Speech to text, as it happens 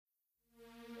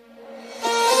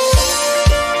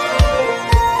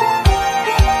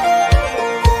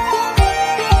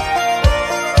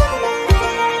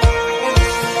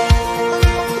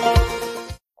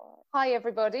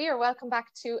everybody. You're welcome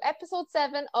back to episode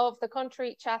 7 of the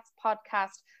Country Chats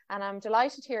podcast. And I'm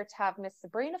delighted here to have Miss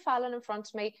Sabrina Fallon in front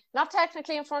of me. Not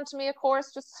technically in front of me, of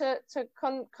course, just to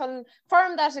confirm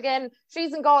that again.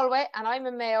 She's in Galway and I'm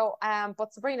in Mayo.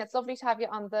 But Sabrina, it's lovely to have you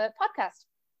on the podcast.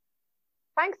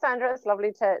 Thanks, Sandra. It's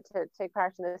lovely to take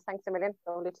part in this. Thanks a million.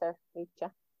 Lovely to meet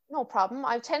you. No problem.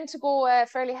 I tend to go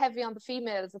fairly heavy on the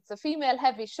females. It's a female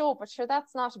heavy show, but sure,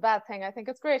 that's not a bad thing. I think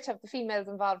it's great to have the females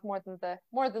involved more than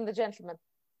the gentlemen.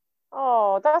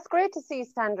 Oh, that's great to see,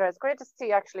 Sandra. It's great to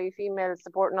see actually females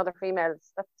supporting other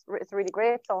females. It's really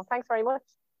great. So thanks very much.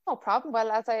 No problem.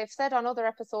 Well, as I've said on other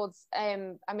episodes,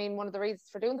 I mean, one of the reasons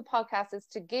for doing the podcast is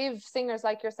to give singers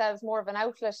like yourselves more of an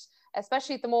outlet,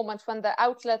 especially at the moment when the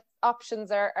outlet options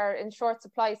are in short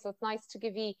supply. So it's nice to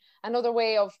give you another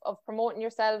way of promoting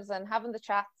yourselves and having the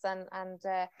chats and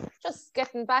just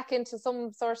getting back into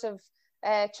some sort of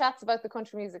chats about the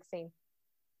country music scene.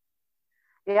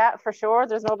 Yeah, for sure.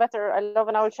 There's no better. I love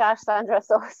an old chat, Sandra.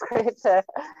 So it's great to...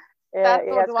 That's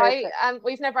so do I. And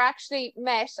we've never actually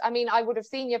met. I mean, I would have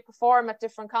seen you perform at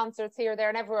different concerts here, there,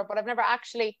 and everywhere, but I've never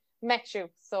actually met you.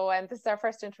 So, this is our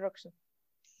first introduction.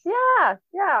 Yeah,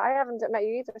 I haven't met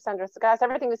you either, Sandra. So, guys,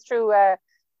 everything is through a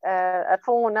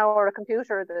phone now or a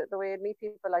computer. The way I meet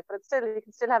people, like, but it's still, you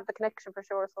can still have the connection for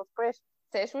sure. So it's great.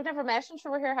 We've never met. I'm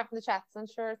sure we're here having the chats. I'm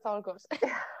sure it's all good.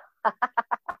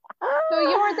 So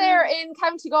you're there in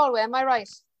County Galway, am I right?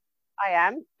 I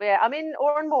am. Yeah, I'm in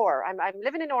Oranmore. I'm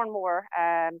living in Oranmore,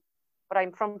 but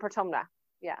I'm from Portumna.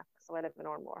 Yeah, so I live in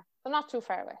Oranmore. So not too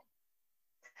far away.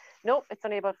 Nope, it's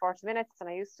only about 40 minutes, and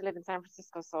I used to live in San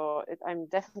Francisco, so I'm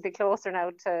definitely closer now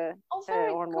to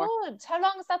very Oranmore. Good. How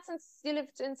long is that since you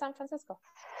lived in San Francisco?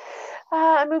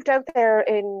 I moved out there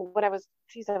when I was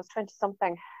 20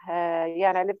 something.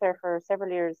 And I lived there for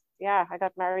several years. Yeah, I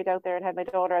got married out there and had my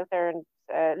daughter out there and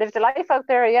lived a life out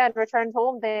there. Yeah, and returned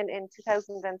home then in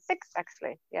 2006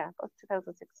 actually. Yeah, about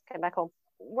 2006 came back home.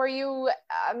 Were you?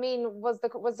 I mean, was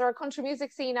there a country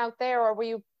music scene out there, or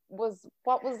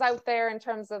what was out there in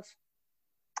terms of?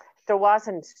 There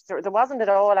wasn't at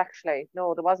all actually.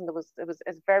 No, there wasn't.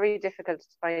 It's very difficult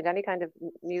to find any kind of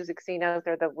music scene out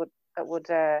there that would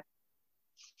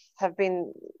have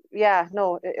been.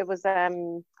 It was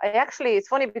it's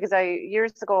funny because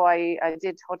years ago I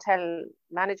did hotel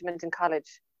management in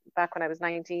college back when I was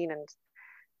 19, and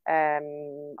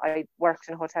I worked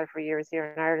in a hotel for years here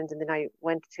in Ireland, and then I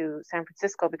went to San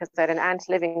Francisco because I had an aunt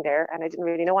living there and I didn't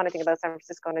really know anything about San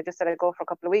Francisco, and I just said I'd go for a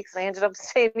couple of weeks, and I ended up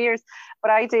staying years.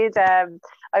 But I did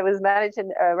I was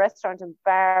managing a restaurant and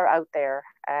bar out there,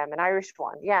 an Irish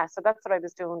one. Yeah, so that's what I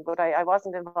was doing, but I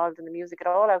wasn't involved in the music at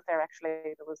all out there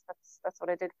actually. That's what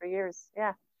I did for years.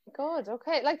 Yeah. Good.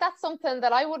 Okay. Like, that's something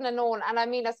that I wouldn't have known. And I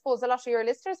mean, I suppose a lot of your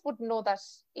listeners wouldn't know that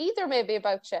either, maybe,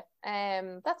 about you.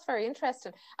 That's very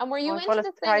interesting. And were you into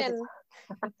the singing?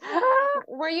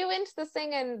 Were you into the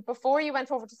singing before you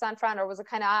went over to San Fran, or was it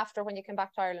kind of after when you came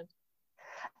back to Ireland?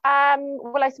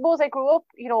 Well, I suppose I grew up,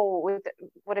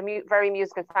 with a very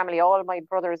musical family. All my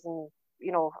brothers and,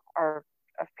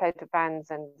 have played with bands,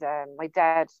 and my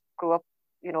dad grew up,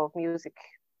 music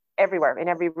everywhere in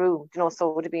every room, so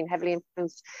it would have been heavily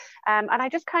influenced, and I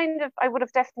just I would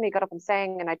have definitely got up and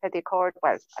sang, and I played the accord.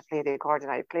 Well, I play the accord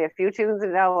and I play a few tunes,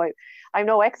 and now I'm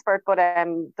no expert, but I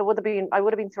would have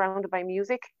been surrounded by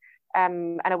music,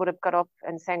 and I would have got up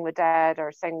and sang with Dad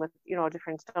or sang with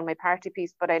done my party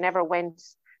piece, but I never went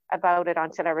about it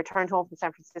until I returned home from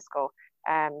San Francisco.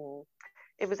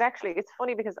 It's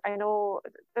funny because I know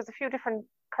there's a few different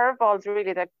curveballs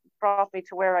really that brought me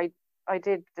to where I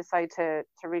did decide to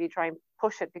really try and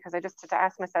push it, because I just had to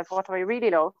ask myself, what do I really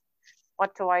love?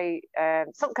 What do I,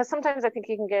 because sometimes I think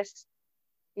you can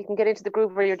get into the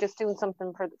groove where you're just doing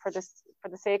something for the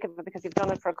sake of it because you've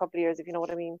done it for a couple of years, if you know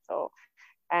what I mean. So,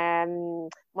 my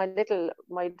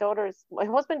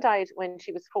husband died when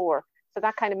she was 4. So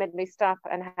that kind of made me stop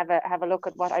and have a look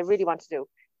at what I really want to do.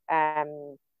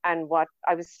 And what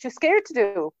I was too scared to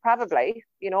do, probably,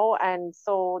 and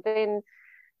so then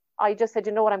I just said,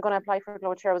 what, I'm going to apply for a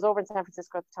Globe Chair. I was over in San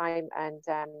Francisco at the time, and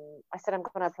I said, I'm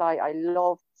going to apply. I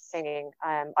love singing.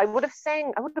 I would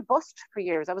have busked for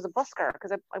years. I was a busker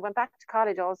because I went back to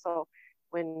college also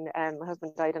when my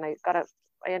husband died, and I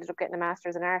ended up getting a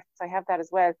master's in arts. I have that as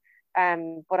well.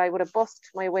 But I would have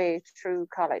busked my way through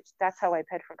college. That's how I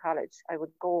paid for college. I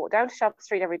would go down to Shop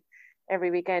Street every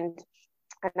weekend,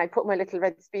 and I put my little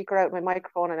red speaker out, my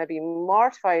microphone, and I'd be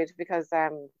mortified because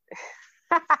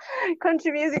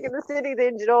country music in the city,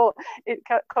 then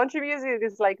country music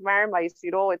is like Marmite,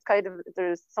 it's kind of,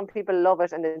 there's some people love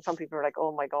it, and then some people are like,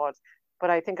 oh my god. But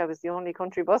I think I was the only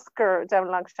country busker down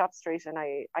along Shop Street, and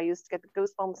I used to get the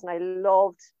goosebumps, and I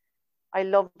loved I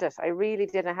loved it. I really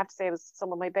did. And I have to say, it was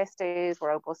some of my best days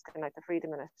were out busking, like the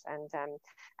freedom in it.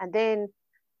 And then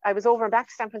I was over and back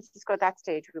to San Francisco at that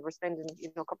stage. We were spending,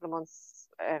 a couple of months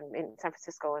in San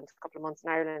Francisco and a couple of months in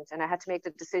Ireland. And I had to make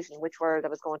the decision which world I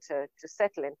was going to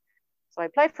settle in. So I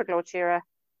applied for Glóitíre.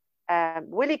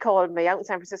 Willie called me out in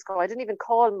San Francisco. I didn't even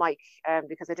call Mike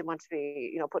because I didn't want to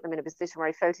be, putting him in a position where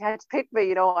I felt he had to pick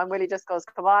me, and Willie just goes,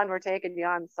 come on, we're taking you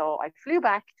on. So I flew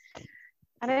back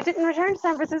and I didn't return to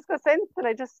San Francisco since. And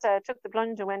I just took the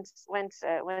plunge and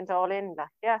went all in.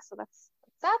 Yeah, so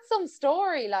that's some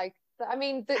story. Like, I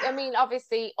mean,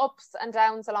 obviously ups and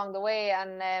downs along the way.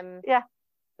 And yeah.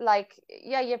 Like,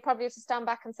 yeah, you probably have to stand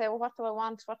back and say, well, what do I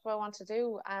want? What do I want to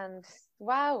do? And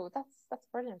wow, that's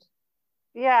brilliant.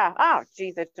 Yeah. Oh,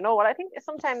 geez, I don't know. Well, I think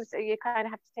sometimes you kind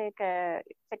of have to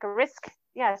take a risk.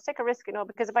 Yeah, take a risk,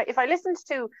 because if I listened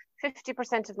to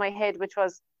 50% of my head, which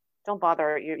was, don't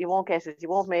bother, you won't get it, you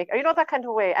won't make, or that kind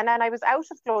of way. And then I was out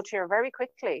of Glóitíre very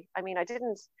quickly. I mean,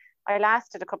 I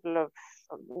lasted a couple of,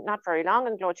 not very long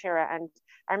in Glóitíre. And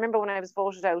I remember when I was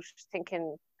voted out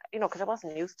thinking, because I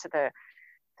wasn't used to the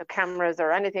cameras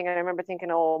or anything, and I remember thinking,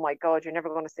 oh my God, you're never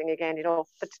going to sing again,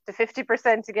 but the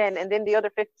 50% again. And then the other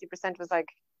 50% was like,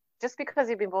 just because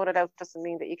you've been voted out doesn't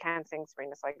mean that you can't sing,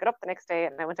 Sabrina. So I got up the next day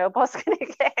and I went out busking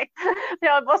again.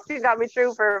 Busking got me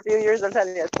through for a few years, I'm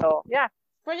telling you. So yeah,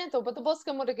 brilliant though. But the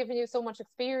busking would have given you so much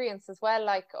experience as well,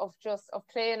 like of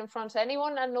playing in front of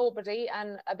anyone and nobody,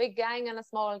 and a big gang and a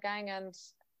small gang. And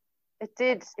It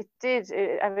did.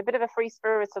 I have a bit of a free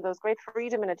spirit, so there was great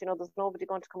freedom in it. There's nobody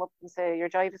going to come up and say your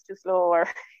jive is too slow, or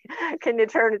can you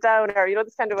turn it down, or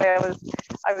this kind of way.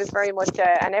 I was very much,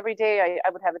 and every day I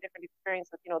would have a different experience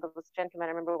with. There was a gentleman.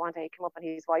 I remember one day he came up and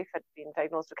his wife had been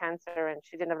diagnosed with cancer, and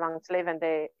she didn't have long to live, and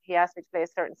he asked me to play a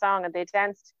certain song, and they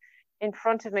danced in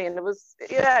front of me, and it was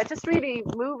just really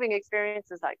moving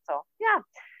experiences. Like, so yeah.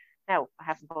 Now, I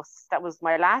haven't busked. That was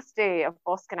my last day of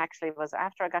busking, actually, was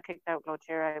after I got kicked out of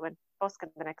Glóitíre. I went busking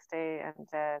the next day, and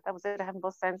that was it. I haven't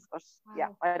busked since, but wow. Yeah,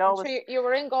 I'd always... Sure, you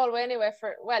were in Galway anyway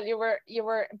you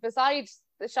were beside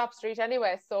the shop street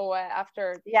anyway, so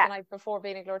after the night before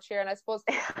being in Glóitíre. And I suppose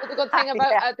the good thing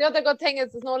about the other good thing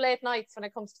is there's no late nights when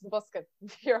it comes to the busking.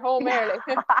 You're home early.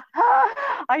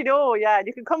 I know, yeah.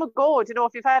 You can come and go, if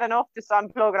you've had enough, just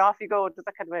unplug it, off you go, just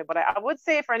that kind of way. But I would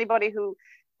say for anybody who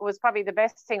was probably the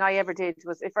best thing I ever did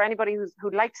was, if for anybody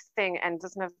who'd like to sing and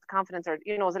doesn't have the confidence, or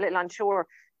is a little unsure,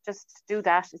 just do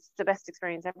that. It's the best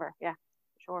experience ever. Yeah,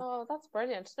 sure. Oh, that's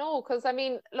brilliant. No, because I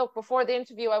mean, look, before the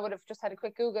interview I would have just had a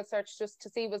quick Google search just to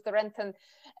see was there anything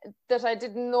that I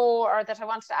didn't know or that I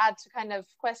wanted to add to kind of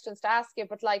questions to ask you.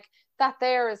 But like that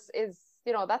there is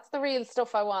that's the real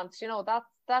stuff I want.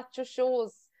 That just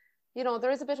shows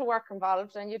there is a bit of work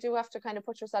involved, and you do have to kind of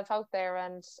put yourself out there,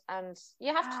 and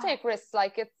you have to take risks.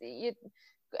 Like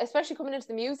especially coming into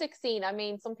the music scene. I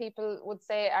mean, some people would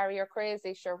say, "Are you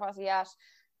crazy? Sure, what are you at?"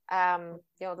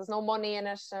 There's no money in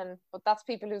it, but that's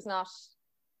people who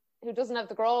doesn't have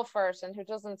the grow for it, and who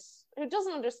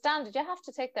doesn't understand it. You have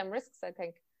to take them risks, I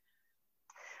think.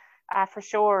 For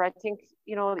sure. I think,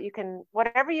 you can,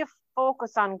 whatever you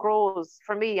focus on grows.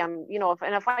 For me,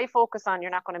 if I focus on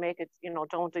you're not going to make it,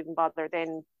 don't even bother,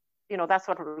 then, that's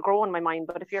what will grow in my mind.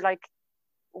 But if you're like,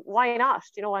 why not,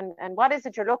 and what is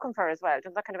it you're looking for as well?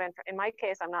 Does that kind of, in my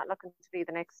case, I'm not looking to be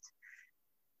the next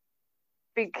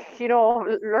big,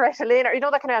 Loretta Lynn, or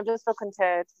that kind of, I'm just looking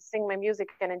to sing my music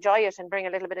and enjoy it and bring a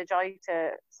little bit of joy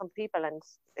to some people. And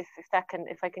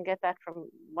if I can get that from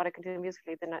what I can do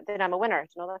musically, then I'm a winner.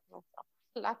 That kind of stuff.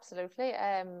 Absolutely.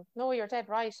 No, you're dead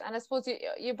right. And I suppose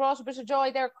you brought a bit of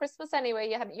joy there at Christmas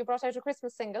anyway. You brought out a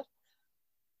Christmas single.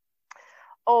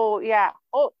 Oh yeah.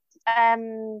 Oh,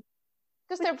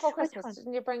 just there before Christmas,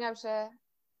 didn't you bring out a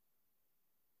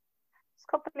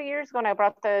couple of years ago now? I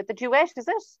brought the duet. Is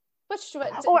it? Which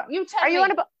duet? You tell me. Are you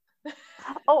on about?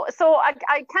 Oh, so I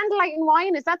Candlelight and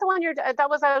Wine, is that the one that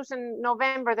was out in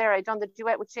November there? I done the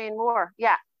duet with Shane Moore.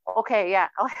 Yeah. Okay. Yeah.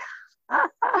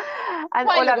 And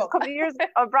that was a couple of years ago.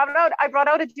 I brought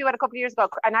out a duet a couple of years ago,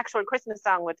 an actual Christmas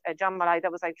song with John Malloy.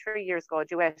 That was like 3 years ago, a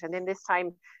duet. And then this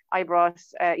time I brought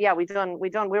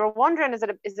we were wondering, is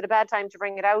it a bad time to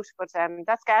bring it out, but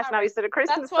that's gas now. You said a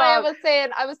Christmas song. That's why song. I was saying,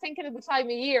 I was thinking of the time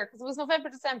of year, because it was November,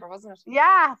 December, wasn't it?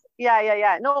 Yeah.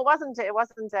 No, it wasn't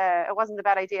a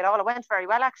bad idea at all. It went very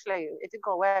well, actually. It did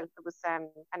go well. It was and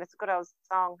it's a good old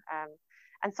song.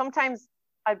 And sometimes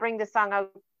I bring this song out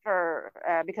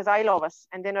because I love it,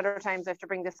 and then other times I have to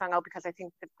bring this song out because I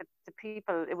think that the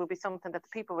people, it would be something that the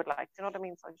people would like. Do you know what I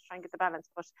mean? So I just try and get the balance.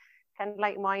 But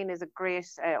Candlelight Mine is a great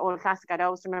old classic. I'd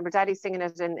always remember Daddy singing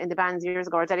it in the bands years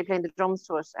ago, or Daddy playing the drums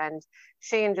to it. And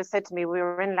Shane just said to me, we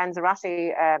were in Lanzarote,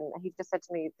 he just said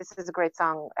to me, "This is a great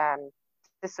song.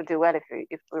 This would do well if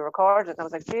we record it." And I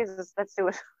was like, "Jesus, let's do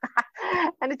it."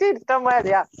 And it did. It's done well,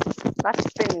 yeah. That's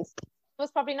spins. It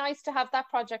was probably nice to have that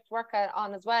project work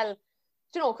on as well,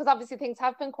 you know, because obviously things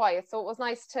have been quiet, so it was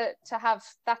nice to have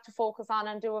that to focus on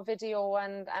and do a video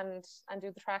and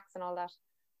do the tracks and all that.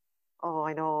 Oh,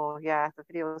 I know, yeah, the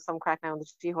video was some crack now in the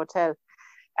G Hotel.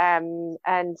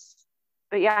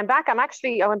 But yeah, I'm back. I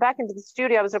went back into the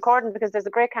studio. I was recording because there's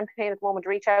a great campaign at the moment,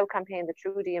 Reach Out campaign that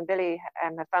Trudy and Billy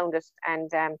have found it,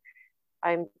 and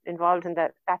I'm involved in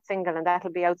that single, and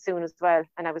that'll be out soon as well.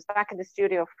 And I was back in the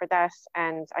studio for that,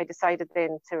 and I decided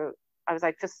then I was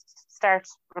like, just start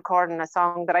recording a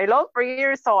song that I love for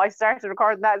years. So I started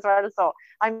recording that as well. So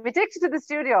I'm addicted to the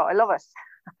studio. I love it.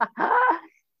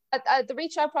 The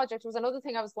Reach Out project was another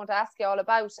thing I was going to ask you all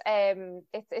about.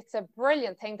 It's a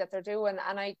brilliant thing that they're doing,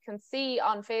 and I can see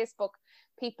on Facebook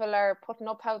people are putting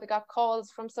up how they got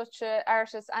calls from such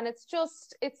artists, and it's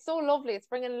so lovely. It's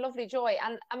bringing lovely joy.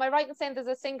 And am I right in saying there's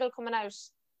a single coming out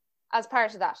as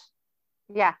part of that?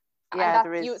 Yeah,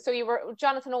 there is. So you were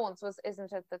Jonathan Owens,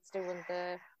 isn't it, that's doing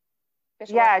the?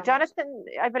 Yeah, Jonathan,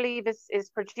 I believe, is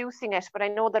producing it, but I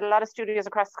know that a lot of studios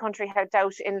across the country had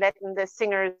doubt in letting the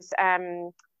singers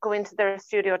go into their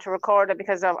studio to record it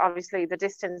because of obviously the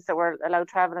distance that we're allowed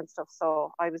to travel and stuff.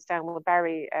 So I was down with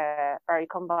Barry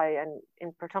Cumby and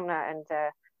in Portumna, and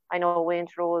I know Wayne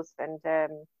Rose and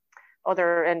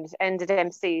other and Ended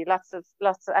MC, lots of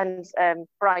and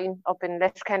Brian up in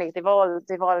Letterkenny. They've all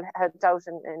helped out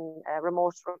in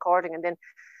remote recording, and then.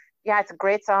 Yeah, it's a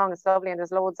great song. It's lovely, and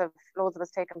there's loads of us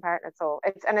taking part in it. So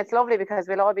it's lovely because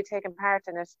we'll all be taking part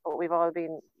in it, but we've all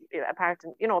been a part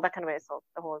in that kind of way. So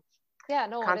the whole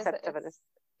concept of it is.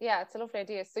 Yeah, it's a lovely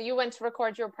idea. So you went to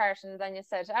record your part, and then you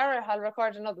said, "Ara, I'll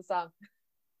record another song."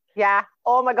 Yeah.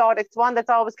 Oh my God, it's one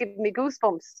that's always giving me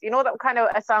goosebumps. You know, that kind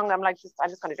of a song. I'm like, I'm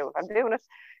just going to do it. I'm doing it.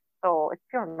 So it's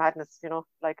pure madness. You know,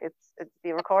 like it's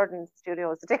the recording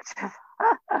studio is addictive.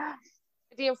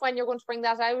 Idea of when you're going to bring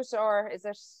that out, or is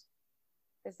it?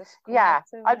 Yeah,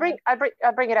 I'll bring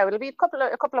it out. It'll be a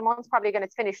couple of months probably. Again,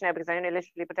 it's finished now because I only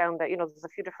literally put down that there's a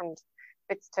few different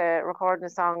bits to record in the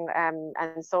song,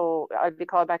 and so I'll be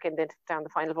called back in then to put down the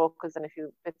final vocals and a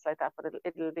few bits like that. But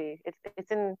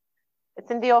it's in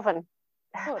the oven.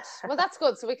 Good. Well, that's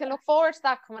good. So we can look forward to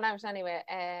that coming out anyway.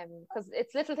 Because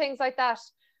it's little things like that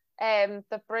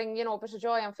that bring a bit of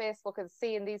joy on Facebook, and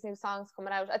seeing these new songs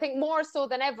coming out. I think more so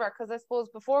than ever, because I suppose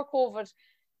before COVID,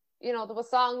 there were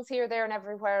songs here, there, and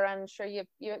everywhere, and sure you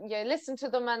listen to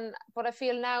them, but I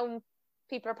feel now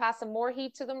people are passing more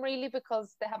heat to them, really,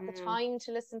 because they have the time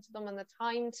to listen to them and the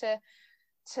time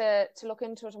to look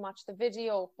into it and watch the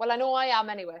video. Well, I know I am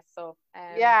anyway. So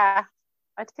yeah,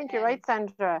 I think you're right,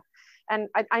 Sandra. And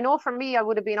I know for me, I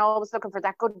would have been always looking for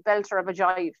that good belter of a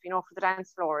jive, for the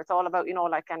dance floor. It's all about,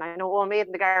 and I know Old Maid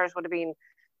in the Garage would have been,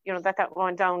 that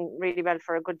went down really well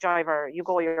for a good jive, or you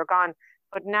go, you're gone.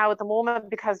 But now at the moment,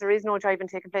 because there is no jiving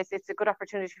taking place, it's a good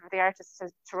opportunity for the artists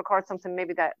to record something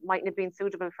maybe that mightn't have been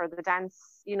suitable for the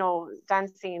dance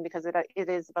scene, because it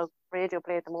is about radio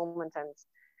play at the moment.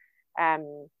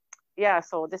 And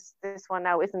so this one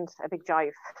now isn't a big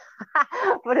jive,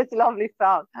 but it's a lovely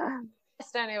song.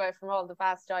 Anyway, from all the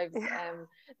fast jives.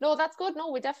 No, that's good. No,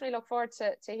 we definitely look forward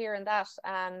to hearing that.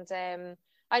 And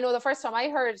I know the first time I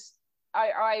heard,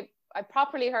 I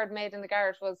properly heard Made in the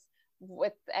Garage was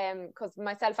with because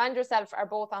myself and yourself are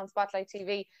both on Spotlight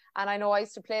TV, and I know I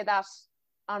used to play that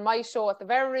on my show at the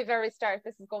very, very start.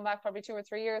 This is going back probably 2 or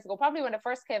 3 years ago, probably when it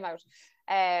first came out,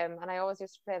 and I always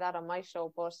used to play that on my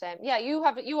show. But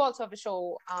you also have a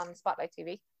show on Spotlight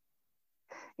TV.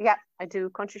 Yeah, I do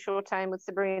Country Show Time with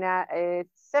Sabrina.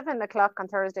 It's 7 o'clock on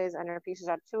Thursdays and repeated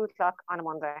at 2 o'clock on a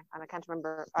Monday. And I can't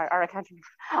remember, I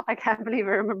can't believe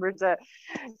I remembered the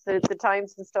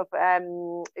times and stuff.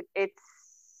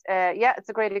 It's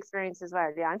a great experience as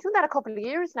well. Yeah, I'm doing that a couple of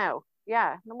years now.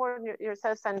 Yeah, no more than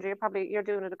yourself, Sandra. You're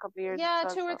doing it a couple of years. Yeah,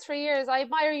 well, 2 or 3 years. I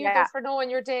admire you for knowing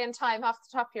your day and time off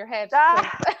the top of your head.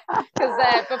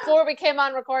 Because before we came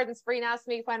on recording, Sabrina asked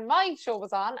me when my show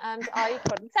was on, and I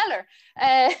couldn't tell her.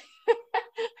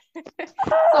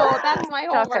 So that's my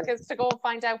homework, is to go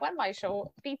find out when my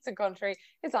show, Beats and Country,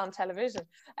 is on television.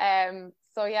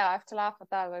 So yeah, I have to laugh at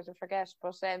that. I forget.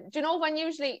 But do you know when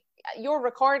usually you're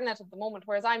recording it at the moment,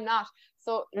 whereas I'm not?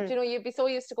 So do you know, you'd be so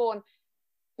used to going,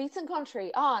 Beats and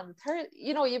country on.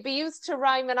 You know, you'd be used to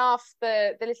rhyming off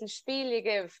the little spiel you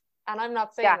give, and I'm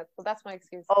not saying it, so that's my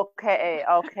excuse. Okay.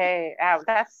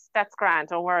 That's grand.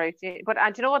 Don't worry. But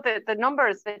and you know what, the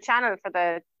numbers, the channel for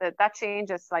the that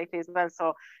changes slightly as well.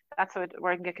 So that's what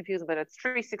where I can get confused. But it's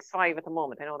 365 at the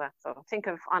moment. I know that. So think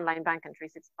of online banking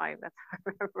 365. That's how I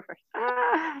remember it.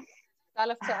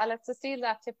 I'll have to steal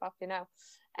that tip off you now.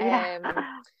 Yeah.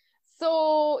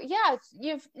 So yeah,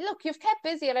 you've kept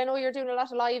busy, and I know you're doing a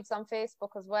lot of lives on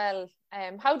Facebook as well.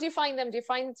 How do you find them? Do you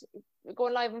find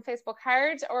going live on Facebook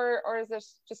hard, or is it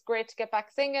just great to get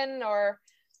back singing? Or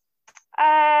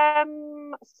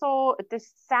so the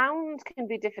sound can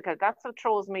be difficult. That's what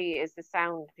throws me, is the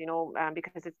sound, you know,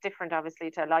 because it's different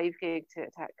obviously to a live gig to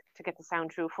get the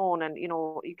sound through a phone, and you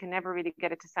know, you can never really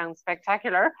get it to sound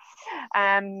spectacular.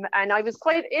 And I was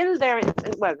quite ill there.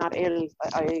 Well, not ill.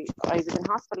 I was in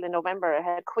hospital in November. I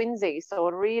had quinsy, so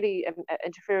it really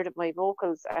interfered with my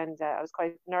vocals, and I was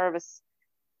quite nervous.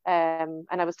 And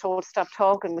I was told to stop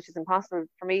talking, which is impossible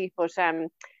for me. But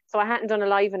so I hadn't done a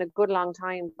live in a good long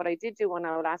time, but I did do one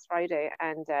now last Friday,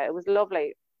 and it was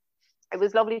lovely. It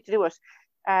was lovely to do it.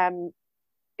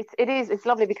 It's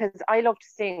lovely because I love to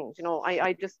sing. You know,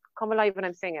 I just come alive when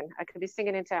I'm singing. I could be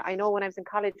singing into. I know when I was in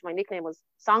college, my nickname was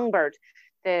Songbird.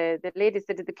 The ladies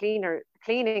that did the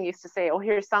cleaning used to say, "Oh,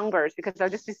 here's Songbird," because I'll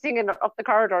just be singing up the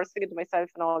corridor, singing to myself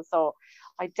and all. So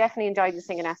I definitely enjoyed the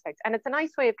singing aspect, and it's a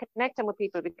nice way of connecting with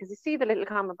people because you see the little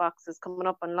comment boxes coming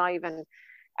up on live. And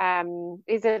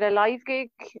is it a live gig?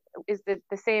 Is it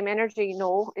the same energy?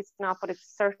 No, it's not, but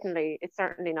it's certainly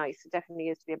nice. It definitely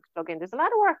is to be able to plug in. There's a lot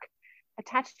of work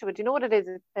attached to it. You know what it is?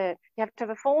 You have to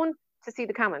have a phone to see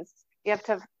the comments. You have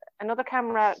to have another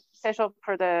camera set up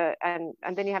for and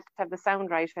then you have to have the sound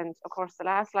right. And of course, the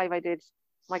last live I did,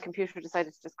 my computer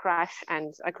decided to just crash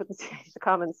and I couldn't see the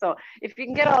comments. So if you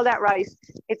can get all that right,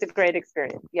 it's a great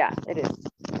experience. Yeah, it is.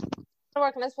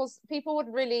 Work, and I suppose people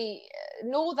would really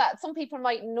know that. Some people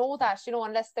might know that, you know,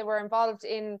 unless they were involved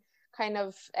in kind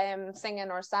of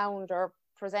singing or sound or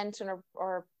presenting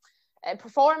or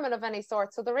performing of any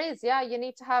sort. So there is, you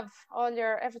need to have all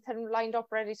everything lined up,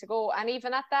 ready to go. And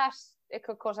even at that, it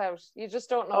could cut out. You just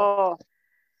don't know. Oh,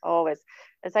 always.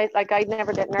 I'd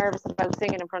never get nervous about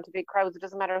singing in front of big crowds. It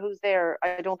doesn't matter who's there.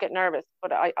 I don't get nervous,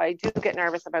 but I do get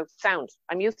nervous about sound.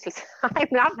 I'm useless. I'm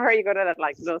not very good at it,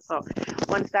 like, you know, so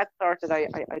once that's sorted, I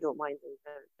don't mind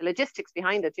the logistics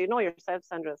behind it. You know yourself,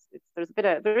 Sandra.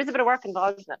 There is a bit of work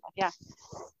involved in it. Yeah.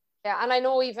 Yeah, and I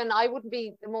know even I wouldn't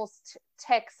be the most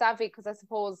tech savvy because I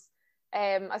suppose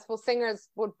singers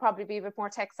would probably be a bit more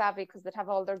tech savvy because they'd have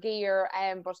all their gear.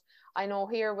 But I know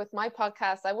here with my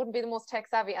podcast, I wouldn't be the most tech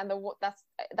savvy, and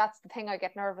that's the thing I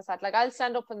get nervous at. Like, I'll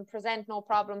stand up and present, no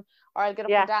problem, or I'll get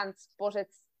up and dance. But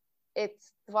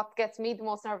it's what gets me the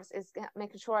most nervous is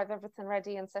making sure I've everything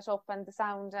ready and set up, and the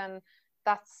sound, and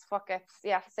that's what gets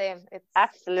same. It's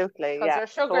absolutely because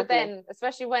there's sugar then,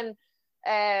 especially when.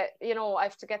 You know, I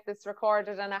have to get this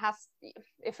recorded, and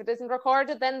if it isn't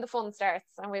recorded, then the fun starts,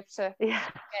 and we have to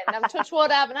now touch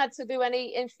wood. I haven't had to do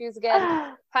any interviews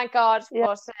again, thank God.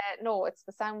 But no, it's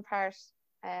the sound part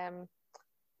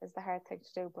is the hard thing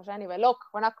to do. But anyway, look,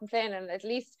 we're not complaining. At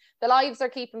least the lives are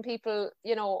keeping people,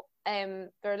 you know,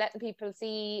 they're letting people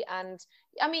see, and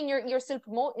I mean, you're still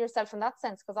promoting yourself in that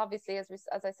sense, because obviously, as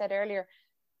I said earlier,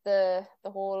 the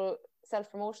whole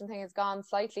self-promotion thing has gone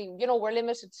slightly, you know, we're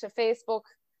limited to Facebook,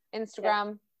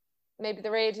 Instagram, maybe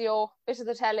the radio, bit of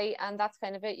the telly, and that's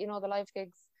kind of it, you know, the live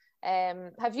gigs.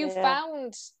 Have you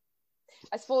found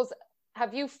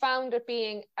it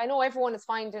being, I know everyone is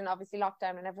finding obviously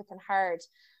lockdown and everything hard,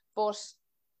 but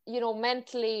you know,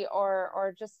 mentally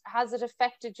or just has it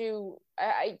affected you?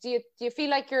 Do you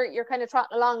feel like you're kind of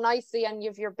trotting along nicely and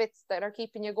you've your bits that are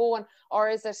keeping you going, or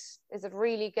is it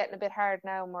really getting a bit hard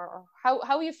now? Or how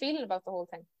are you feeling about the whole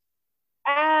thing?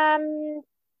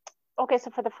 Okay, so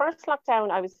for the first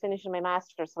lockdown, I was finishing my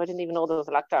master's, so I didn't even know there was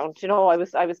a lockdown. You know, I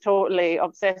was totally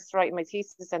obsessed writing my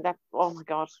thesis, and that, oh my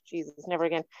God, Jesus, never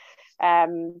again.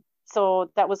 So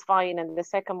that was fine, and the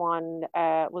second one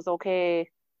was okay.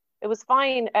 It was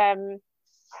fine.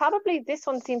 Probably this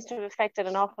one seems to have affected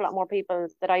an awful lot more people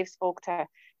that I've spoke to.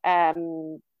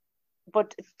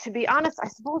 But to be honest, I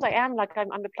suppose I am, like,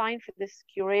 I'm applying for this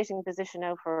curating position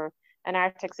now for an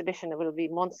art exhibition. It will be a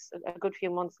good few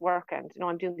months work, and you know,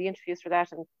 I'm doing the interviews for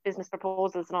that and business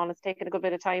proposals and all. It's taken a good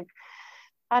bit of time,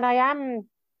 and I am,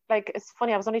 like, it's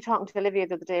funny, I was only talking to Olivia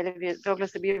the other day. Olivia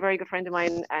Douglas would be a very good friend of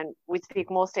mine, and we'd speak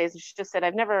most days, and she just said,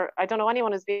 I don't know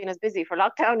anyone who's been as busy for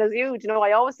lockdown as you. Do you know,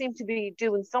 I always seem to be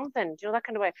doing something, do you know, that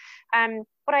kind of way.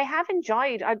 But I have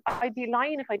enjoyed, I'd be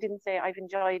lying if I didn't say I've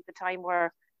enjoyed the time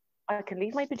where I can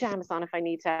leave my pajamas on if I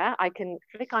need to. I can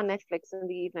flick on Netflix in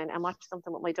the evening and watch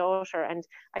something with my daughter. And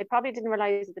I probably didn't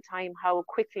realize at the time how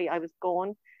quickly I was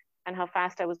going and how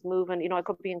fast I was moving. You know, I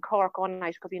could be in Cork one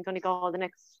night, I could be in Donegal the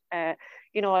next.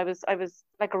 You know, I was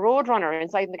like a road runner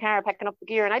inside in the car packing up the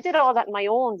gear, and I did all that on my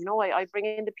own. You know, I bring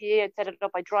in the PA, I'd set it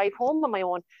up, I drive home on my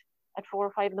own at 4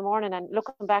 or 5 in the morning. And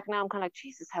looking back now, I'm kind of like,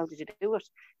 Jesus, how did you do it?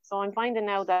 So I'm finding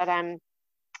now that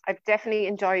I've definitely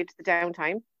enjoyed the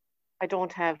downtime. I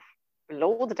don't have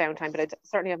below the downtime, but I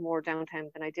certainly have more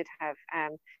downtime than I did have.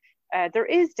 There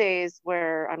is days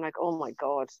where I'm like, oh my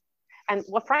God. And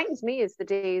what frightens me is the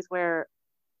days where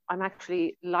I'm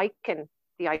actually liking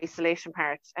the isolation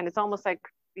part. And it's almost like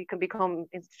you can become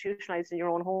institutionalized in your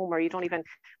own home, or you don't even,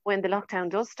 when the lockdown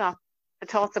does stop, the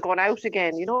thoughts are going out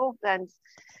again, you know, and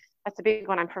that's a big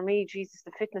one. And for me, Jesus,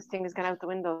 the fitness thing is going out the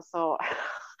window. So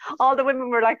all the women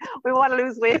were like, we want to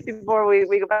lose weight before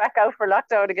we go back out for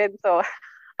lockdown again. So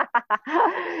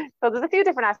so there's a few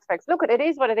different aspects. Look, it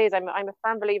is what it is. I'm a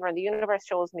firm believer, and the universe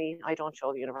shows me. I don't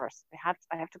show the universe. I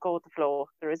have to go with the flow.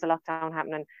 There is a lockdown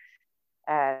happening.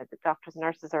 The doctors and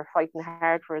nurses are fighting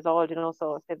hard for us all, you know.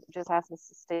 So if they just ask us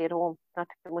to stay at home, not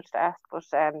too much to ask. But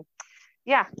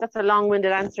yeah, that's a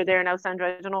long-winded answer there now,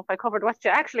 Sandra. I don't know if I covered what you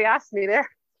actually asked me there.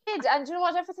 And you know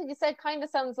what, everything you said kind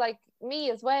of sounds like me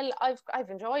as well. I've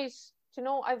enjoyed, you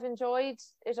know, I've enjoyed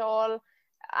it all,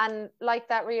 and like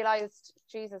that realized,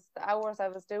 Jesus, the hours I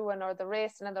was doing, or the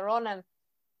racing and the running,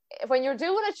 when you're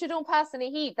doing it you don't pass any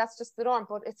heat, that's just the norm.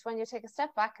 But it's when you take a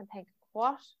step back and think,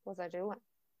 what was I doing?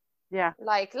 Yeah,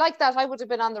 like that I would have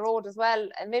been on the road as well,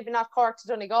 and maybe not Cork to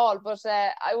Donegal, but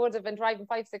I would have been driving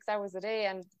 5-6 hours a day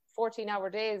and 14-hour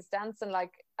days dancing,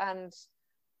 like. And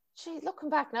gee,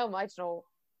 looking back now, I don't know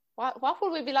what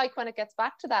will we be like when it gets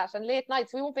back to that. And late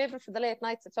nights, we won't be able for the late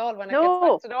nights at all when it gets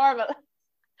back to normal.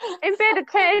 In bed at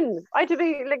 10, I'd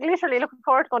be like literally looking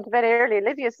forward to going to bed early.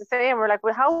 Olivia's the same. We're like,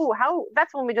 well, how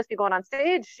that's when we just be going on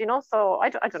stage, you know. So I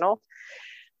don't know,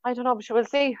 but we'll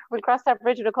see. We'll cross that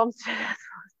bridge when it comes to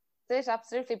it.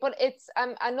 Absolutely. But it's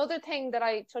another thing that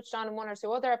I touched on in one or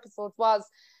two other episodes was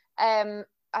I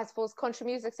suppose country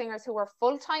music singers who are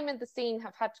full-time in the scene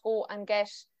have had to go and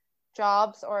get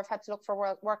jobs, or have had to look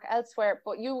for work elsewhere.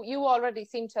 But you already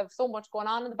seem to have so much going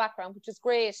on in the background, which is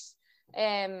great.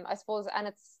 I suppose, and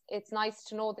it's nice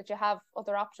to know that you have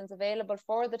other options available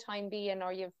for the time being,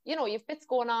 or you've bits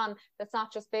going on that's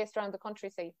not just based around the country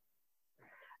scene.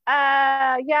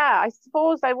 Yeah, I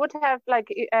suppose I would have, like,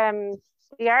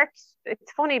 the art.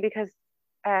 It's funny because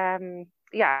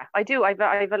yeah, I do. I've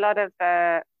a lot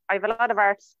of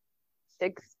art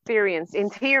experience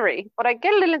in theory, but I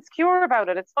get a little insecure about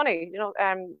it. It's funny,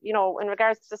 you know, in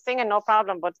regards to singing, no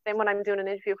problem, but then when I'm doing an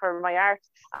interview for my art,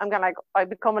 I'm kind of like, I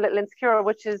become a little insecure,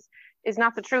 which is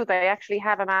not the truth. I actually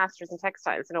have a master's in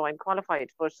textiles, you know, I'm qualified,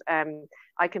 but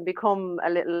I can become a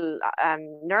little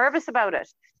nervous about it.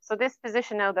 So this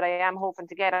position now that I am hoping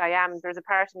to get, there's a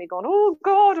part of me going, oh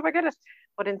God, do I get it?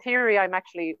 But in theory, I'm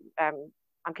actually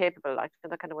I'm capable, like, in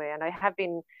that kind of way. And I have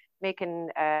been making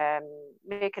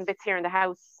bits here in the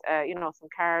house, you know, some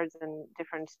cards and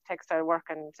different textile work.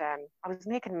 And I was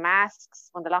making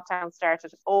masks when the lockdown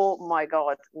started. Oh my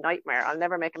God, nightmare. I'll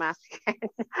never make a mask again.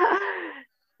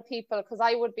 People, because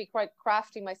I would be quite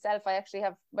crafty myself. I actually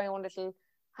have my own little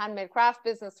handmade craft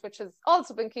business, which has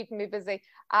also been keeping me busy.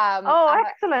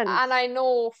 Excellent. And I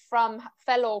know from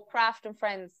fellow crafting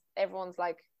friends, everyone's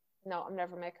like, no, I'm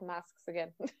never making masks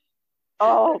again.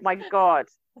 Oh my God.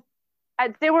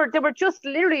 They were just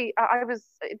literally,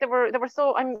 they were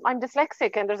so, I'm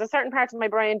dyslexic, and there's a certain part of my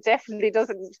brain definitely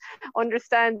doesn't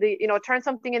understand the, you know, turn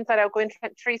something inside out, go in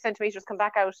 3 centimeters, come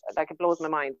back out, like, it blows my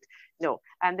mind. No.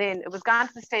 And then it was gone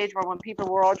to the stage where when people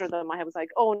were ordering them, I was like,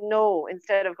 oh no,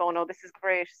 instead of going, oh, this is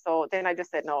great. So then I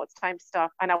just said, no, it's time to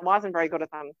stop. And I wasn't very good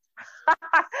at them.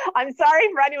 I'm sorry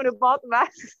for anyone who bought the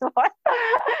masks.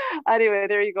 Anyway,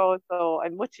 there you go. So I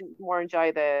much more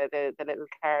enjoy the little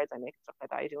cards I make, stuff like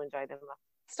that. I do enjoy them.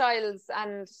 Styles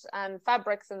and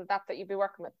fabrics and that you'd be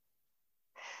working with.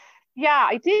 Yeah,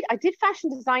 I did fashion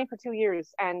design for 2 years,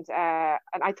 and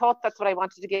I thought that's what I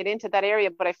wanted to get into, that area,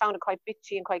 but I found it quite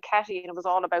bitchy and quite catty, and it was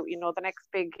all about, you know, the next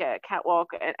big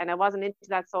catwalk, and I wasn't into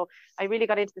that. So I really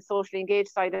got into the socially engaged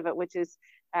side of it, which is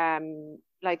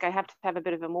like, I have to have a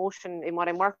bit of emotion in what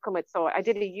I'm working with. So I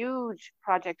did a huge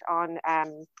project on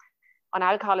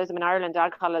alcoholism in Ireland,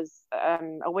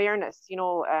 alcoholism awareness. You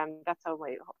know, that's how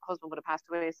my husband would have passed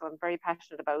away. So I'm very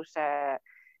passionate about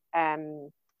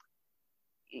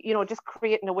you know, just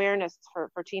creating awareness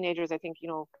for teenagers. I think, you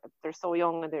know, they're so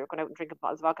young and they're going out and drinking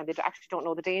bottles of alcohol and they actually don't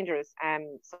know the dangers.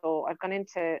 So I've gone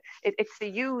into it. It's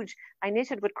a huge, I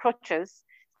knitted with crutches,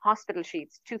 hospital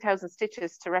sheets, 2,000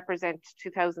 stitches to represent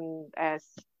 2,000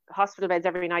 hospital beds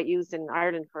every night used in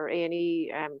Ireland for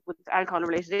A&E with alcohol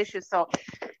related issues. So,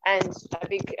 and a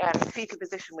big fetal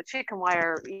position with chicken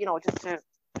wire, you know, just to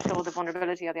show the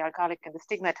vulnerability of the alcoholic and the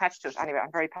stigma attached to it. Anyway,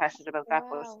 I'm very passionate about that.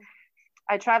 Wow. But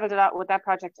I traveled a lot with that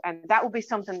project, and that would be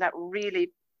something that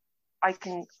really I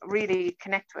can really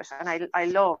connect with, and I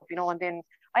love, you know. And then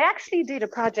I actually did a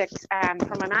project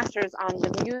for my master's on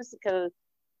the musical,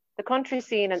 the country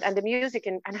scene and the music,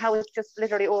 and how it just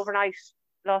literally overnight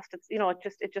lost its, you know, it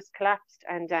just collapsed,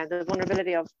 and the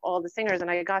vulnerability of all the singers. And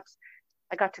I got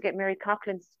to get Mary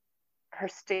Coughlin's, her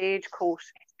stage coat.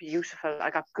 It's beautiful. I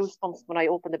got goosebumps when I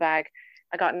opened the bag.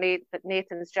 I got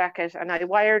Nathan's jacket, and I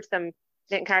wired them.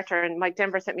 Nathan Carter and Mike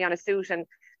Denver sent me on a suit, and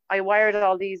I wired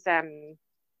all these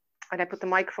and I put the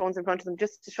microphones in front of them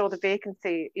just to show the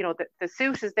vacancy. You know, the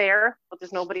suit is there, but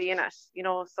there's nobody in it, you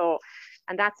know. So,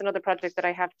 and that's another project that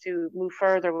I have to move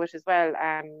further with as well.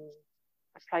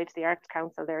 Applied to the Arts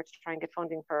Council there to try and get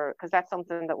funding for, because that's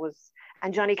something that was,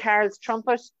 and Johnny Carroll's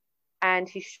trumpet and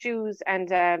his shoes, and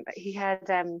he had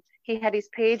his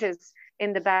pages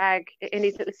in the bag, in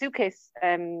his little suitcase.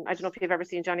 I don't know if you've ever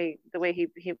seen Johnny, the way he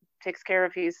takes care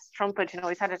of his trumpet. You know,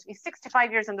 he's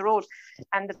 65 years on the road,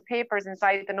 and the papers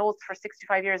inside the notes for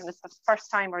 65 years, and it's the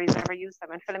first time where he's ever used them.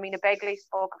 And Philomena Begley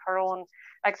spoke of her own,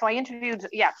 like, so I interviewed,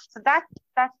 yeah. So that's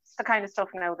the kind of stuff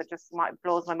now that just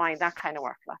blows my mind. That kind of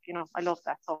work, like, you know, I love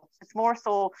that. So it's more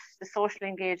so the socially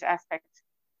engaged aspect,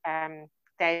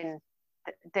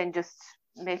 than just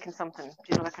making something. Do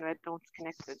you know, that kind of, I don't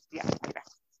connect with, yeah.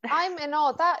 I'm in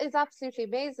awe. That is absolutely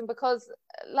amazing, because,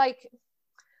 like,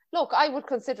 look, I would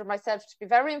consider myself to be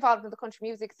very involved in the country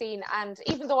music scene, and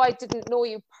even though I didn't know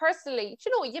you personally,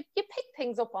 you know, you pick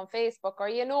things up on Facebook, or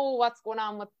you know what's going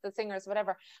on with the singers,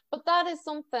 whatever. But that is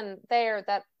something there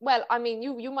that, well, I mean,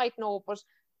 you might know, but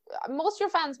most of your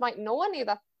fans might know any of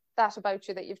that about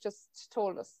you that you've just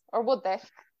told us, or would they?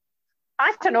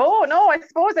 I don't know. No, I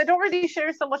suppose I don't really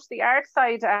share so much the art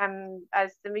side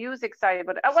as the music side,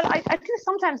 but well, I do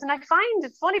sometimes, and I find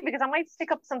it's funny because I might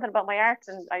stick up something about my art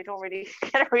and I don't really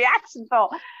get a reaction. So,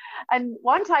 and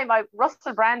one time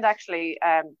Russell Brand actually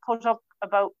put up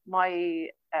about my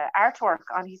artwork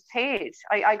on his page.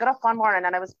 I got up one morning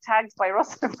and I was tagged by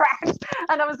Russell Brand,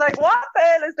 and I was like, what the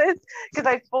hell is this? Because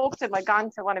I spoke to him, I'd gone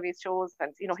to one of his shows,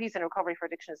 and you know, he's in recovery for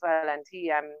addiction as well, and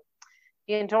he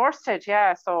endorsed it,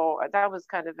 yeah. So that was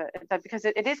kind of that, because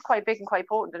it is quite big and quite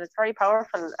potent, and it's very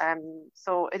powerful.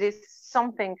 So it is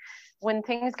something, when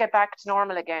things get back to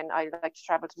normal again, I like to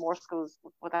travel to more schools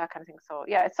with that kind of thing. So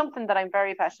yeah, it's something that I'm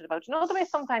very passionate about. You know, the way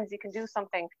sometimes you can do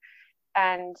something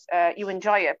and you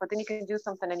enjoy it, but then you can do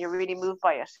something and you're really moved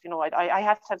by it. You know, I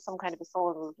have to have some kind of a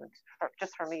soul movement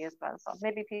just for me as well. So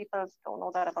maybe people don't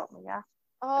know that about me, yeah.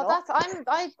 Oh,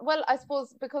 well, I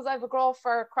suppose because I have a grow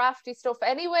for crafty stuff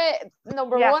anyway.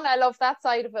 Number one, I love that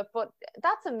side of it, but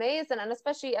that's amazing. And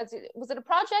especially was it a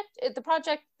project? The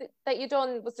project that you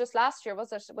done was just last year,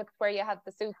 was it? With where you had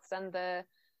the suits and the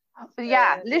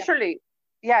literally.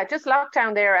 Yeah, just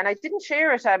lockdown there, and I didn't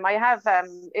share it. I have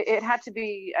it had to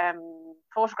be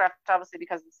photographed, obviously,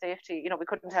 because of safety. You know, we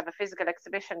couldn't have a physical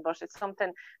exhibition, but it's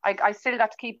something I still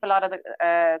got to keep a lot of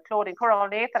the clothing. Poor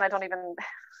old Nathan,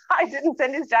 I didn't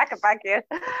send his jacket back yet,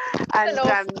 and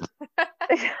I'll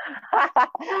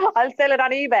sell it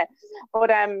on eBay. But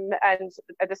and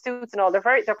the suits and all, they're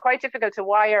quite difficult to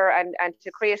wire and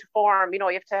to create a form. You know,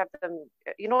 you have to have them.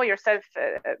 You know yourself,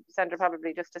 Sandra,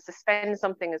 probably just to suspend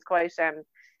something is quite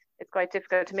it's quite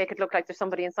difficult to make it look like there's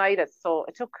somebody inside it. So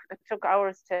it took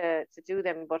hours to do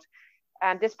them. But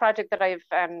this project that I've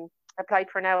applied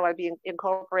for now, I'll be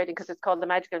incorporating, because it's called the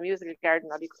Magical Musical Garden.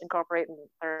 I'll be incorporating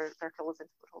their clothes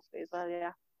into it hopefully as well.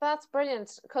 Yeah, that's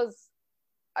brilliant, because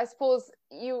I suppose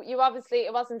you obviously,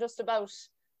 it wasn't just about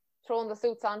throwing the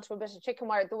suits onto a bit of chicken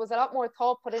wire. There was a lot more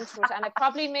thought put into it, and it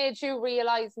probably made you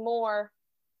realize more,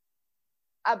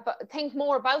 think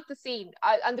more about the scene.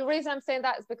 And the reason I'm saying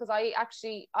that is because I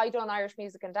done Irish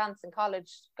music and dance in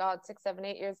college, 6, 7,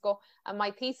 8 years ago, and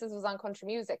my thesis was on country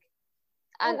music.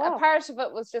 And a part of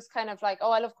it was just kind of like,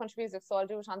 oh, I love country music, so I'll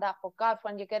do it on that. But God,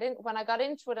 when I got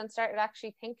into it and started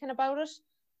actually thinking about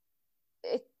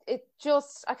it, it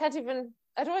just, I don't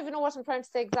even know what I'm trying to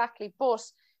say exactly. But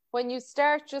when you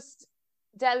start just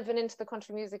delving into the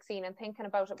country music scene and thinking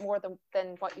about it more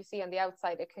than what you see on the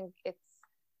outside,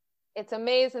 it's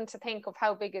amazing to think of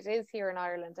how big it is here in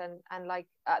Ireland. And like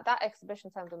that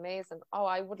exhibition sounds amazing. Oh,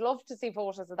 I would love to see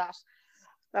photos of that.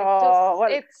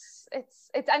 It's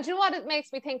and you know what it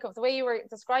makes me think of? The way you were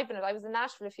describing it, I was in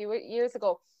Nashville a few years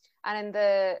ago, and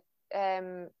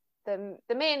in the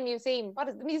main museum, what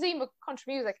is the Museum of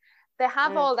Country Music, they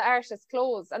have all the artist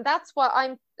clothes, and that's what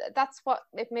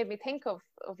it made me think of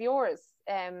yours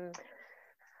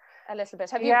a little bit.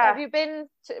 Have you been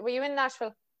were you in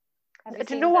Nashville?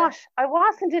 Do you know what? I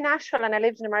wasn't in Nashville, and I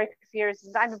lived in America for years.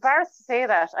 I'm embarrassed to say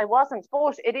that I wasn't,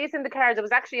 but it is in the cards. It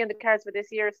was actually in the cards for this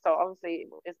year, so obviously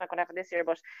it's not going to happen this year.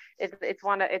 But it's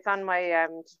on my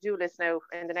to-do list now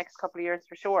in the next couple of years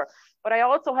for sure. But I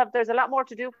also there's a lot more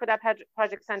to do for that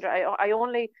project, Sandra. I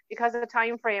only, because of the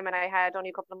time frame, and I had only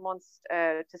a couple of months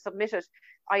to submit it.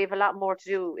 I have a lot more to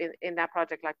do in that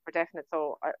project, like for definite.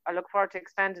 So I look forward to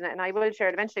expanding it, and I will share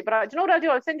it eventually. But do you know what I'll do?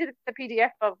 I'll send you the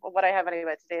PDF of what I have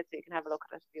anyway today, so you can have a look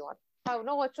at it if you want. Oh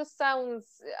no, it just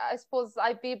sounds, I suppose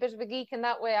I'd be a bit of a geek in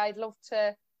that way. I'd love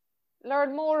to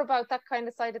learn more about that kind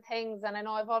of side of things, and I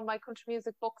know I've all my country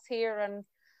music books here, and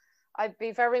I'd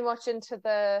be very much into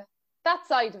that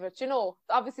side of it, you know.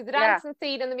 Obviously the dancing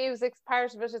scene and the music's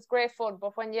part of it is great fun,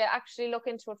 but when you actually look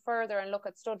into it further and look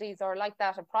at studies or like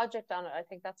that, a project on it, I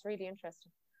think that's really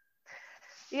interesting.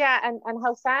 Yeah, and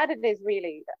how sad it is,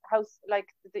 really, how like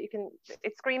that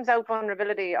it screams out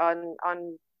vulnerability on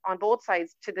both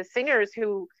sides, to the singers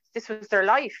who this was their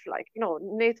life. Like, you know,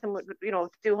 Nathan would, you know,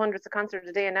 do hundreds of concerts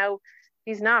a day, and now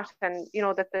he's not. And you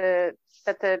know that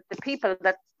the people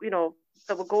that, you know,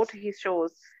 that would go to his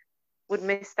shows would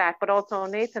miss that, but also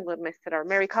Nathan would miss it, or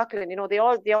Mary Coughlin. You know, they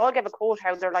all gave a quote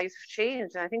how their lives have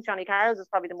changed, and I think Johnny Carroll's is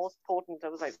probably the most potent. I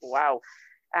was like, wow.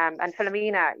 And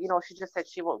Philomena, you know, she just said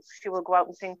she will go out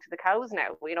and sing to the cows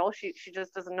now. You know, she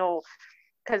just doesn't know,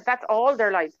 because that's all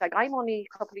their lives. Like, I'm only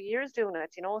a couple of years doing it,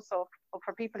 you know. So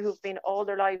for people who've been all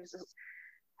their lives,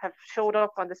 have showed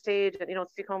up on the stage, and, you know,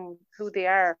 to become who they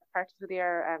are, part of who they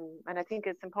are. And I think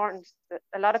it's important that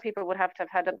a lot of people would have to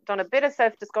have done a bit of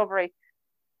self-discovery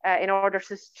in order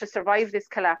to survive this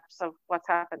collapse of what's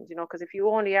happened, you know, because if you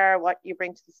only are what you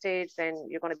bring to the stage, then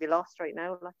you're going to be lost right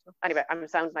now. Anyway, I'm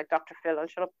sounding like Dr. Phil. I'll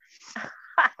shut up.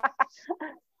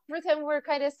 Everything we're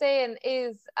kind of saying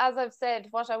is, as I've said,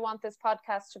 what I want this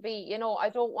podcast to be. You know, I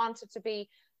don't want it to be,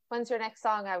 when's your next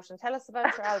song out, and tell us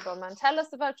about your album, and tell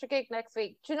us about your gig next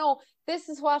week. Do you know, this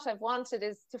is what I've wanted,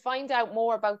 is to find out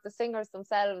more about the singers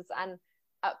themselves and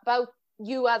about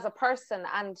you as a person,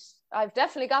 and I've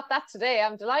definitely got that today.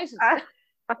 I'm delighted.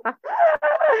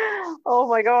 Oh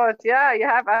my God, yeah, you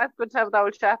have. It's good to have that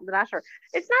old chat in the Nasher.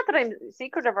 It's not that I'm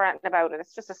secretive or anything about it.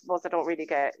 It's just, I suppose, I don't really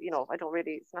get, you know,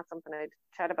 it's not something I'd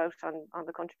chat about on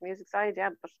the country music side. Yeah,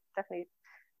 but definitely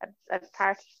a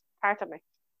part of me.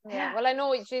 Yeah, well, I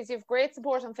know, geez, you have great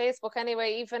support on Facebook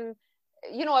anyway. Even,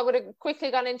 you know, I would have quickly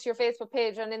gone into your Facebook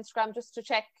page and Instagram just to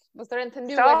check, was there anything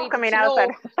new I needed to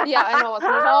know? Yeah, I know, it's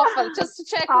awful, just to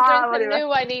check was there anything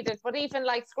new I needed. But even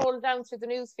like scrolling down through the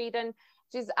news feed, and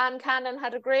geez, Anne Cannon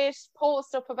had a great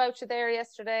post up about you there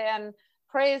yesterday and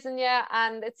praising you,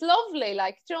 and it's lovely.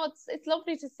 Like, you know, it's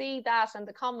lovely to see that, and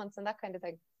the comments and that kind of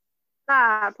thing.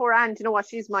 Poor Anne, you know what,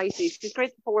 she's mighty. She's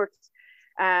great support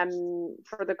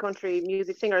for the country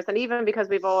music singers, and even because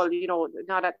we've all, you know,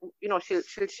 not at, you know, she'll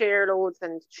share loads,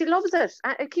 and she loves it,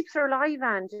 and it keeps her alive,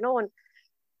 and, you know, and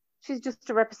she's just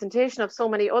a representation of so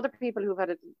many other people who've had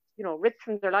it, you know, ripped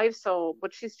from their lives. So,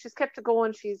 but she's kept it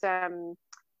going. She's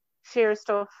share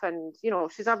stuff, and, you know,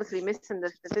 she's obviously missing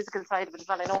the physical side of it as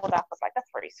well. I know that, but like, that's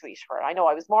very sweet for her. I know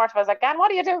I was mortified. I was like, Anne,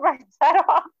 what are you doing right that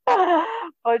off?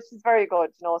 But she's very good,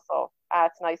 you know. So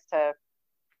it's nice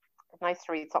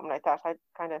to read something like that. I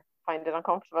kind of find it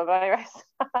uncomfortable, but anyways.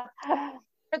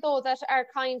 For those that are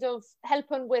kind of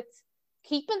helping with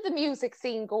keeping the music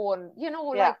scene going, you know,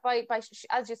 like by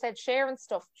as you said, sharing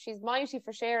stuff. She's mighty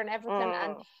for sharing everything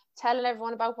and telling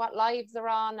everyone about what lives they're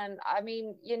on. And I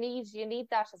mean, you need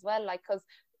that as well, like, because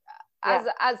as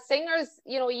singers,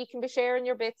 you know, you can be sharing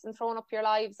your bits and throwing up your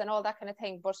lives and all that kind of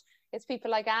thing, but it's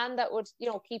people like Anne that would, you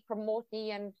know, keep promoting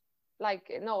you, and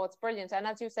like, no, it's brilliant. And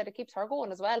as you said, it keeps her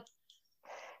going as well.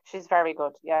 She's very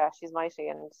good. Yeah, she's mighty,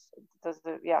 and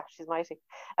she's mighty,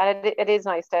 and it is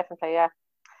nice, definitely. Yeah.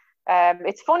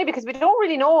 It's funny because we don't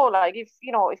really know, like, if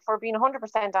we're being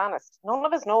 100% honest, none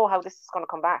of us know how this is going to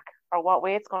come back, or what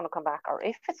way it's going to come back, or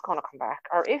if it's going to come back,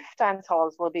 or if dance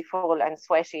halls will be full and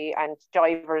sweaty and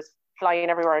divers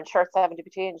flying everywhere and shirts having to be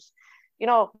changed. You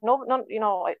know, none, you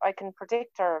know, I can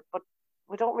predict, but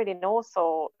we don't really know.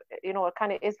 So, you know, it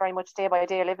kind of is very much day by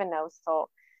day living now. So,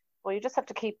 well, you just have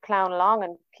to keep plowing along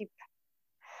and keep,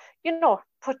 you know,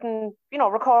 putting, you know,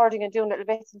 recording and doing little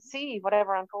bits and see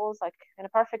whatever unfolds. Like, in a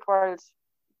perfect world,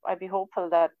 I'd be hopeful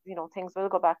that, you know, things will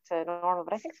go back to normal,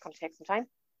 but I think it's going to take some time.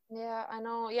 Yeah, I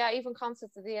know. Yeah, even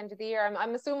concerts at the end of the year.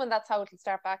 I'm assuming that's how it'll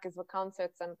start back, is with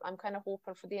concerts, and I'm kind of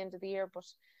hoping for the end of the year. But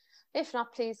if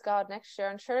not, please God, next year.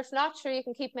 And sure, if not, sure, you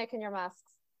can keep making your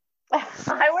masks.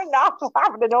 I would not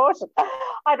have the notion.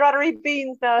 I'd rather eat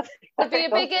beans now. There'll be a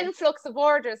big influx of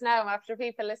orders now after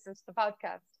people listen to the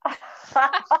podcast.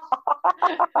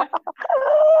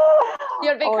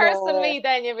 You'll be cursing me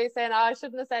then. You'll be saying, I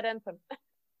shouldn't have said anything.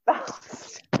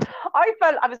 I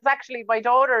was actually, my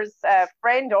daughter's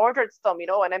friend ordered some,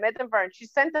 and I made them for her, and she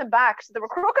sent them back. So they were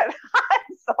crooked.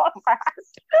 I'm so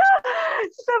embarrassed.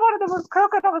 She said one of them was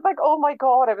crooked. I was like, oh my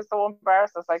God, I was so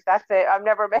embarrassed. I was like, that's it. I'm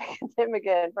never making them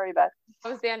again. Very bad.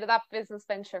 That was the end of that business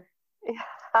venture. Yeah.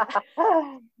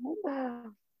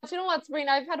 Do you know what,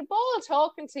 Sabrina? I've had a ball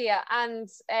talking to you, and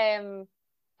I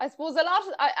suppose a lot.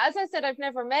 As I said, I've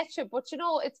never met you, but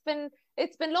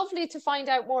it's been lovely to find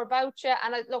out more about you.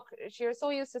 And look, you're so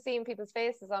used to seeing people's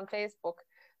faces on Facebook,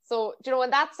 so in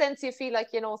that sense, you feel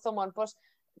like you know someone. But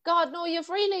God, no, you've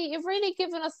really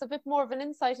given us a bit more of an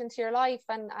insight into your life,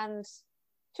 and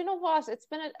do you know what? It's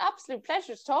been an absolute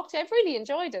pleasure to talk to you. I've really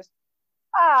enjoyed it.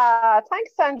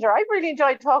 Thanks, Sandra. I really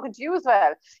enjoyed talking to you as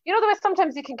well. The way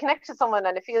sometimes you can connect to someone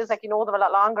and it feels like you know them a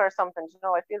lot longer or something.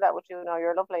 I feel that with you now.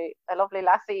 You're a lovely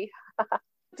lassie.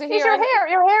 Your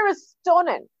hair is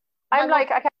stunning. I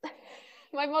can't.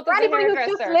 My mother's for anybody who's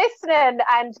just listening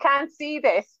and can't see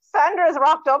this, Sandra's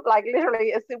rocked up like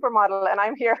literally a supermodel, and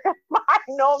I'm here,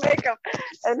 no makeup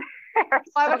and hair.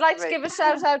 I would like to give a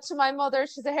shout out to my mother.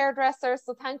 She's a hairdresser,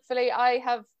 so thankfully I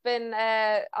have been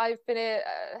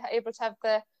able to have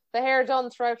the hair done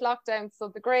throughout lockdown. So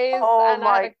the greys, and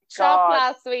I had a chop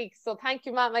last week. So thank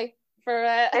you, Mammy, for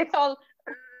it all.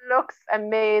 Looks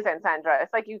amazing, Sandra.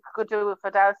 It's like you could do a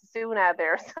Fidel Sassoon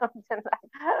there or something like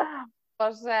that.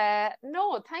 But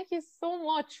no, thank you so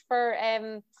much for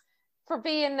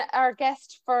being our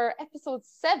guest for episode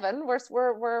 7.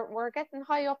 We're getting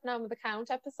high up now with the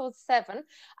count, episode 7.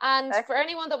 And excellent. For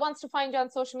anyone that wants to find you on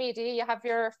social media, you have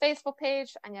your Facebook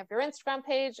page and you have your Instagram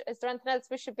page. Is there anything else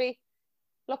we should be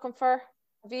looking for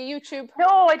via YouTube?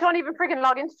 No, I don't even freaking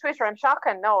log into Twitter. I'm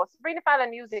shocking. No, Sabrina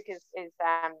Fallon Music is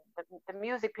the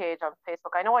music page on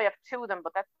Facebook. I know I have 2 of them,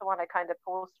 but that's the one I kind of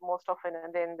post most often.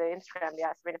 And then the Instagram,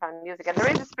 Sabrina Fallon Music. And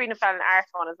there is a Sabrina Fallon art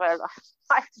one as well.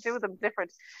 I have to do them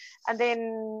different. And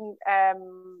then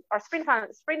or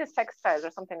Sabrina's Textiles or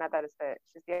something like that is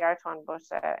the art one. But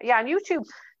on YouTube,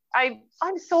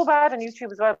 I'm so bad on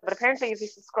YouTube as well, but apparently if you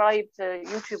subscribe to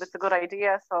YouTube, it's a good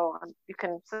idea. So you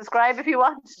can subscribe if you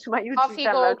want to my YouTube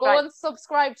channel. Go and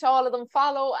subscribe to all of them.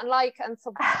 Follow and like and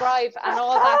subscribe and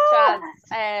all that jazz.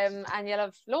 And you'll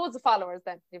have loads of followers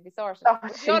then. You'll be sorted.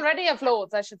 You already have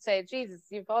loads, I should say. Jesus,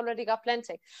 you've already got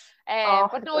plenty.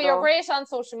 But no, you're great on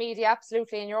social media,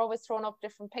 absolutely. And you're always throwing up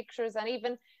different pictures. And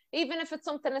even if it's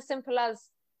something as simple as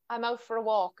I'm out for a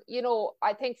walk,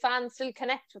 I think fans still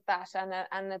connect with that,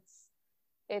 and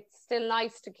it's still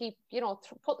nice to keep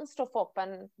putting stuff up,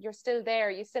 and you're still there.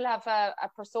 You still have a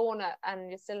persona, and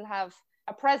you still have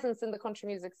a presence in the country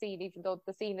music scene, even though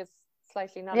the scene is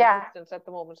slightly non-existent at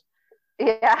the moment.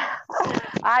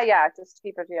 Just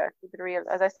keep it real.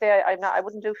 As I say, I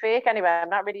wouldn't do fake anyway. I'm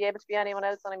not really able to be anyone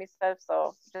else than myself.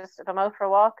 So just if I'm out for a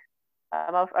walk,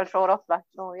 I'll throw it up.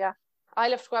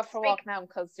 I'll have to go out for a walk now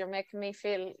because you're making me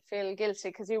feel guilty,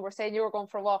 because you were saying you were going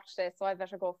for a walk today, so I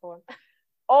better go for one.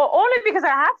 Oh, only because I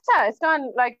have to. It's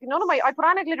gone like none of I put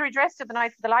on a glittery dress the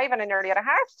night for the live and I nearly had a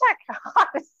heart attack.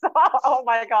 Oh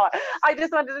my God. I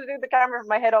just wanted to do the camera from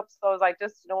my head up. So I was like,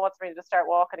 what's for me to just start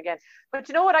walking again. But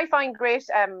you know what I find great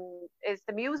is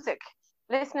the music.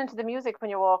 Listening to the music when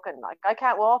you're walking. Like I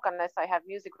can't walk unless I have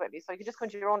music with me. So you can just go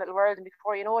into your own little world, and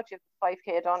before you know it, you have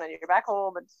 5K done and you're back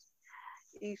home and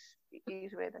eat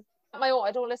with it.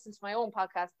 I don't listen to my own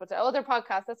podcast, but the other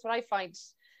podcasts, that's what I find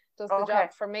does the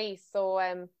job for me. So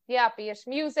be it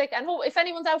music, and if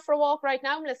anyone's out for a walk right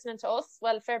now listening to us,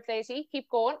 well, fair play to you, keep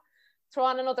going, throw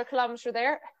on another kilometre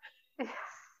there.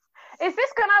 Is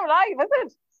this going out live, is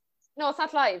it? No, it's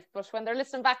not live, but when they're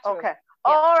listening back to it.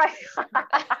 All right.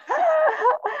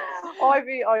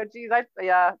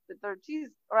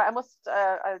 I must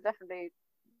I'll definitely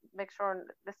make sure and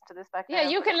listen to this back. Yeah,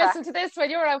 you can listen to this when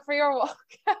you're out for your walk.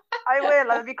 I will.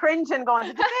 I'll be cringing going,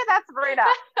 did you say that, Sabrina?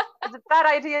 It's a bad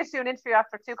idea to do an interview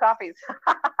after 2 coffees.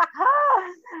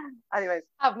 Anyways.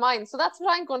 Have mine. So that's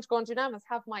what I'm going to go and do now, is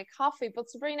have my coffee. But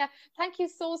Sabrina, thank you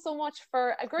so much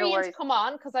for agreeing to come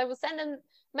on, because I was sending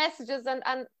messages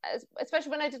and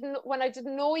especially when I didn't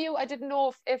know you, I didn't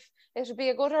know if it would be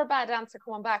a good or a bad answer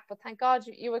coming back. But thank God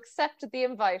you accepted the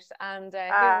invite, and here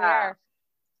we are.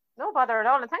 No bother at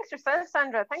all, and thanks yourself,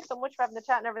 Sandra. Thanks so much for having the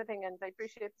chat and everything, and I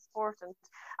appreciate the support.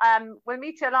 And we'll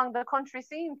meet you along the country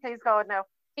scene, please God. Now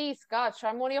Please God, sure,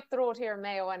 I'm only up the road here in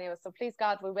Mayo anyway, so please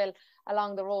God we will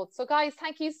along the road. So guys,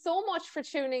 thank you so much for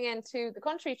tuning in to the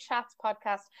Country Chats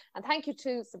podcast, and thank you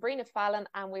to Sabrina Fallon,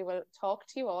 and we will talk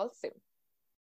to you all soon.